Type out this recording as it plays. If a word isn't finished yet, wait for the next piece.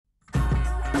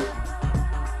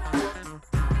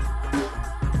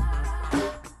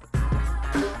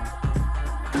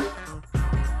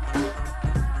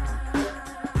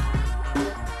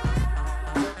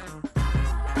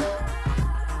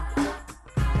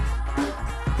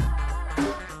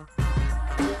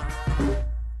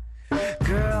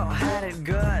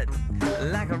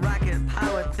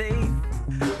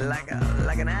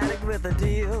like an addict with a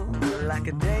deal, like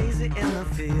a daisy in the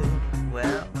field.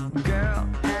 Well, girl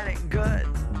had it good,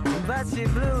 but she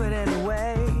blew it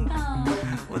anyway.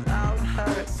 With all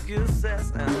her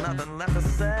excuses and nothing left to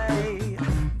say.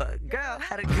 But girl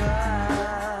had it good.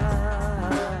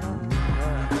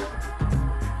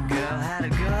 Girl had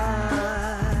it good.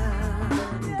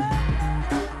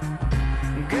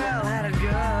 Girl had it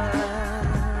good.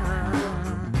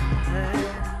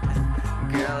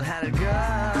 Girl had it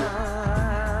good.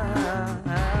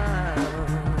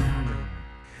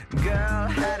 Girl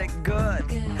had it good,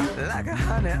 like a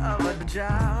honey over the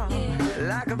jar,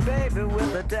 like a baby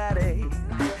with a daddy,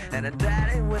 and a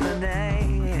daddy with a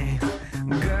name.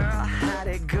 Girl had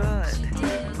it good,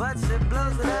 but she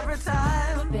blows it every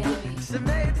time. She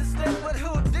made the step with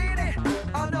Houdini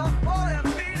on the 40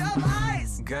 feet of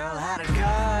ice. Girl had it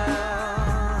good.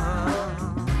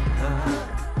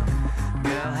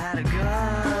 Girl had it good.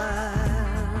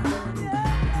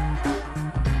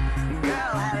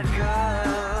 Girl had it good.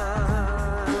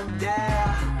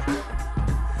 Yeah.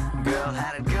 Girl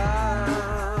had it good.